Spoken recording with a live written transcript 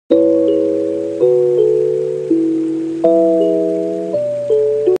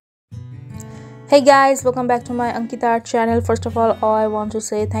Hey guys, welcome back to my Ankita Art channel. First of all, I want to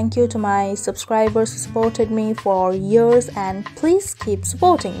say thank you to my subscribers who supported me for years, and please keep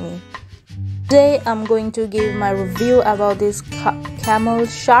supporting me. Today I'm going to give my review about these Camel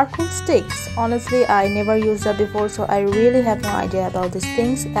charcoal sticks. Honestly, I never used that before, so I really have no idea about these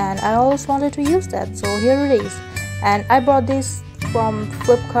things, and I always wanted to use that, so here it is. And I bought this from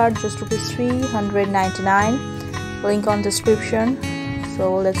Flipkart, just rupees 399. Link on description.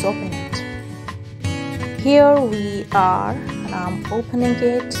 So let's open it. Here we are, and I'm opening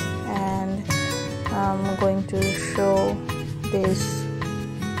it, and I'm going to show this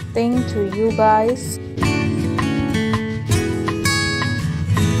thing to you guys.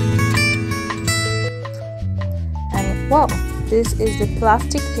 And wow, this is the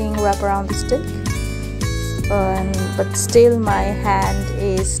plastic thing wrapped around the stick, but still my hand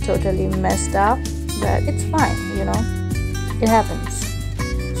is totally messed up, but it's fine, it happens.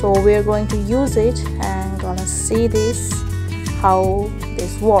 So we're going to use it and gonna see how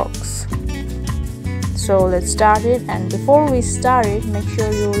this works. So let's start it, and before we start it, make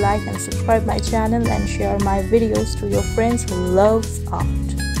sure you like and subscribe my channel and share my videos to your friends who loves art.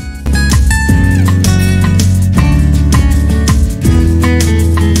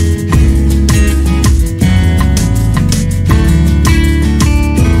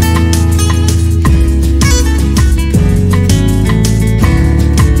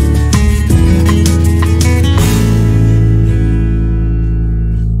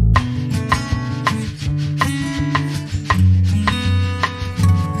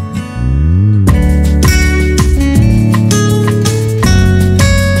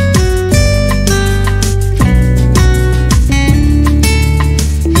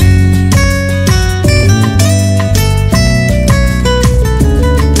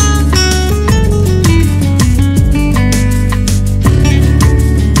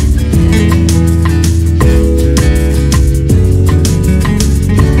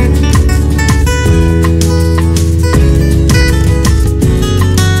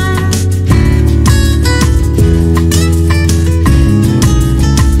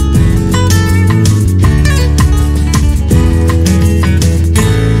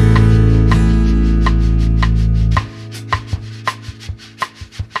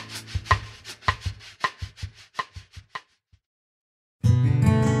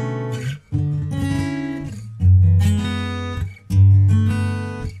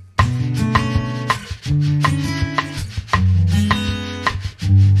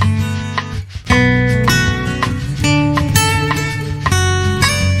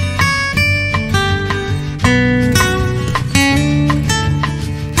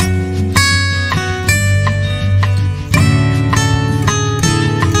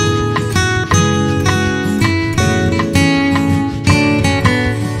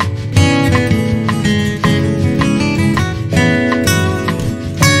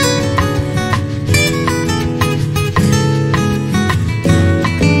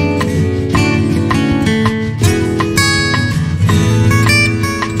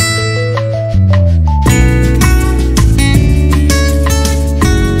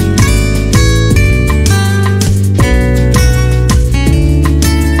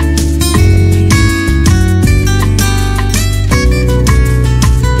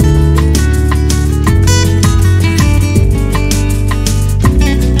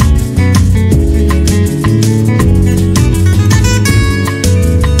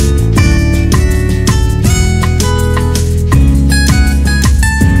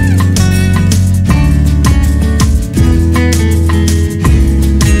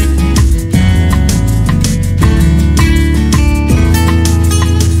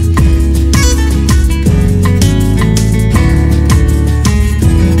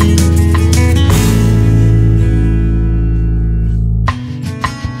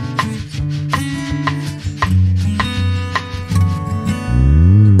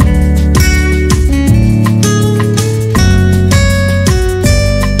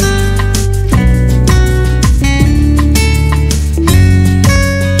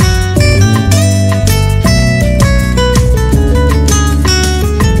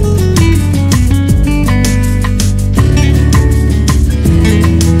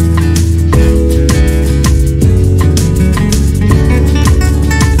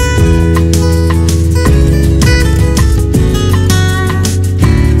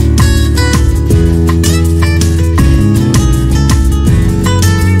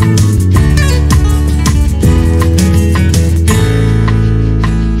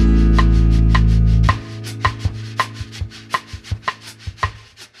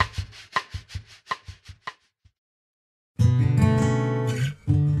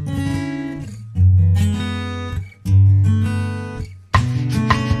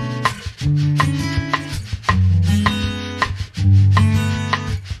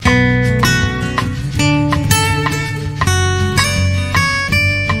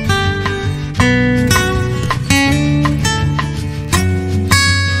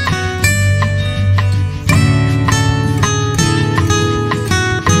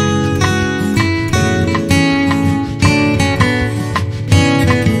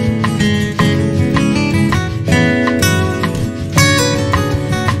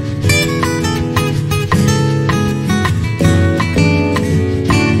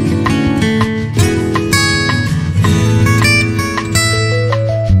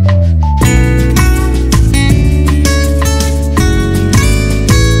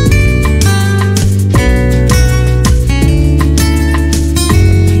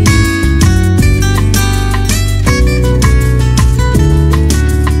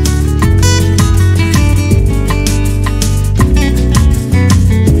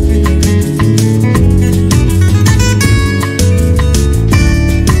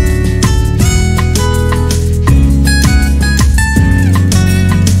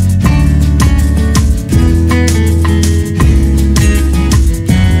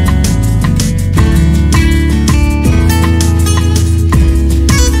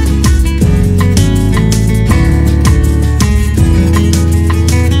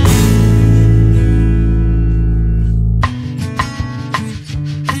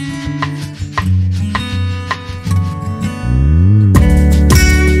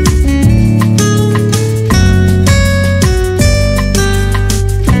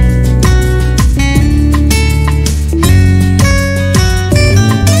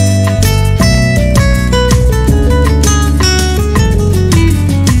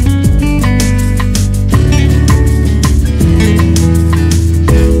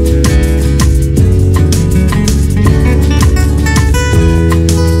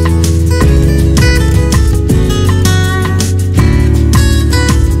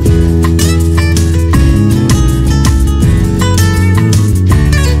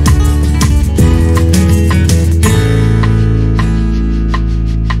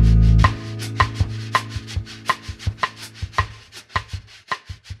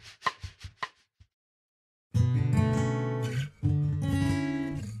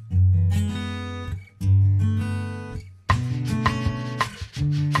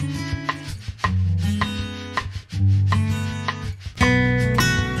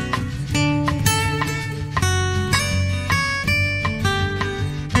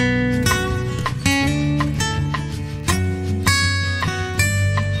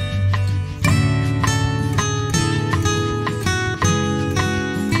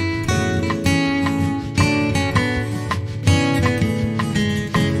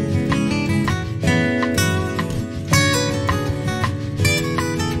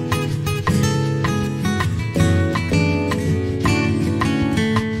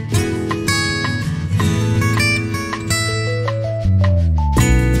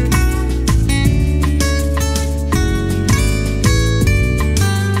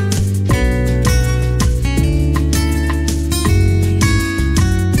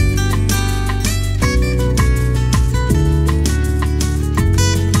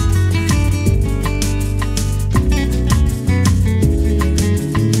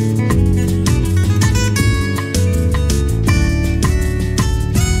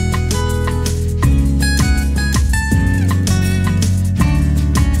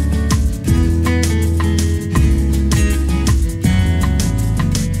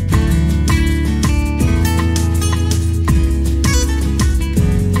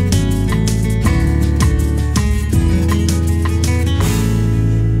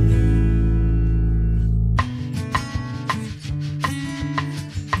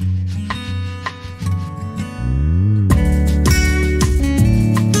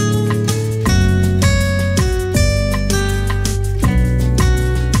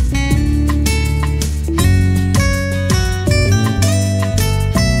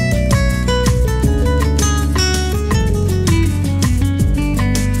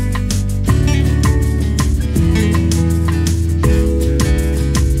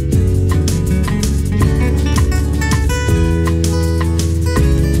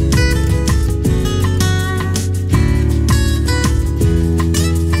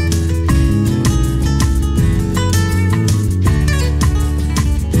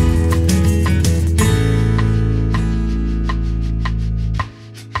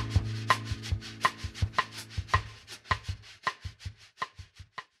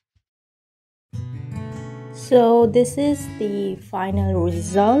 So this is the final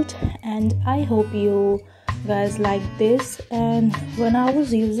result, and I hope you guys like this. And when I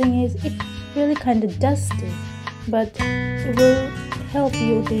was using it, it really kind of dusty, but it will help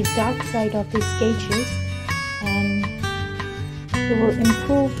you the dark side of the sketches, and it will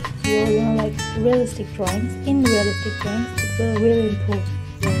improve your like realistic drawings. In realistic drawings, it will really improve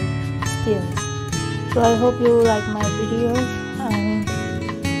your skills. So I hope you like my video, and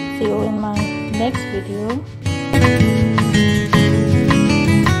see you in my next video.